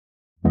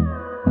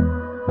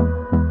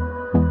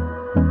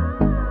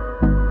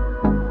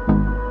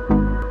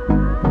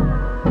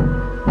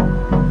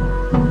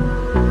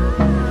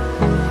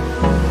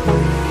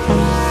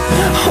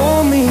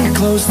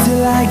close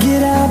till I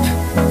get up.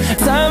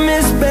 Time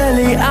is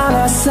barely on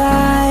our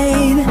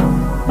side.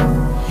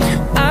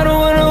 I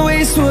don't wanna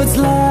waste what's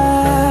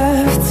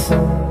left.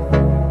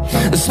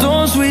 The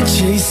storms we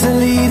chase are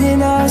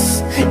leading us,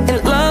 and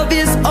love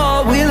is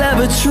all we'll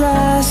ever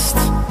trust.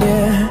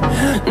 Yeah,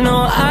 no,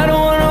 I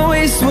don't wanna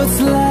waste what's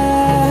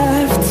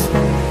left.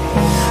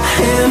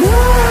 And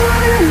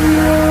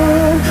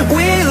on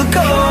we'll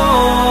go,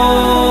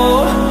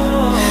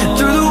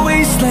 through the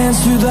wastelands,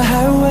 through the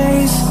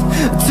highways,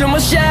 till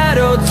my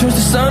shadow turns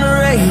to sun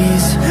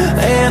rays.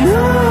 And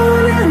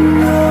on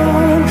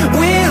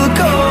we'll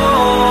go,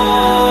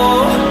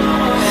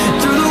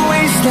 through the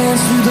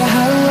wastelands, through the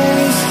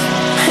highways,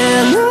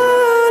 and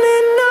on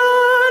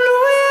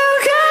we'll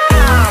go.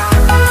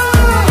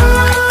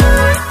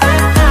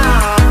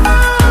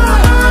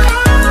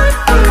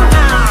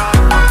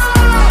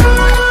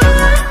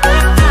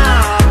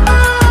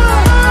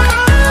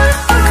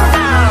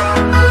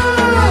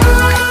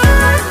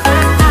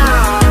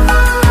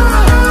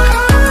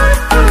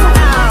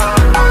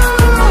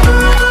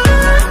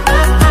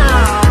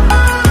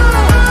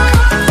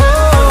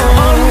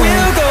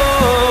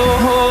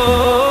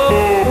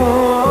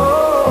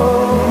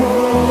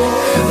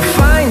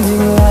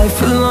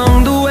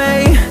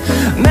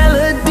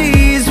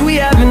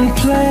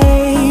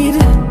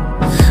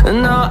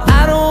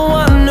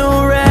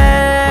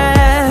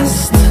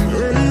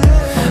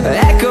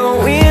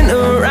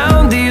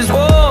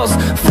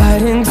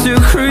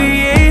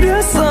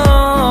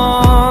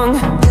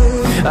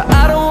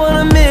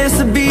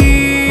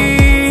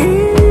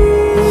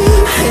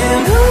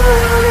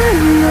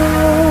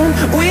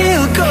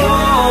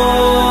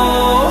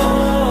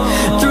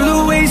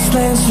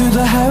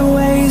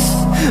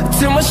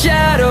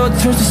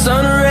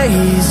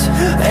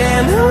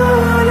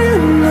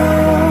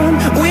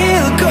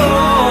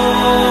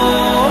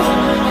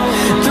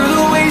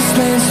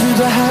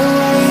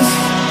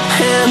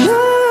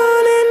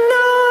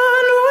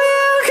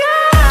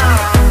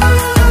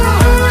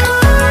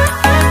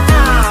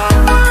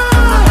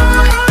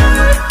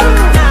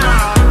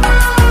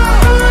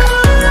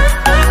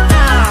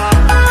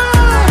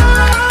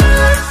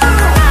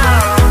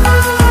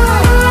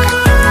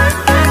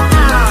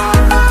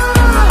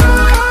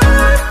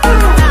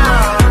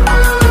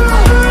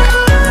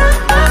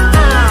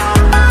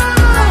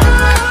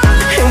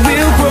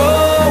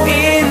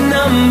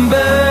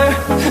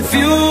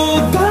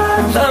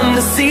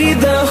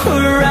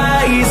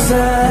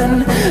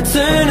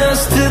 Turn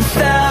us to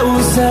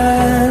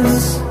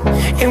thousands,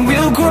 and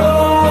we'll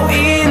grow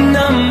in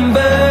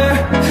number.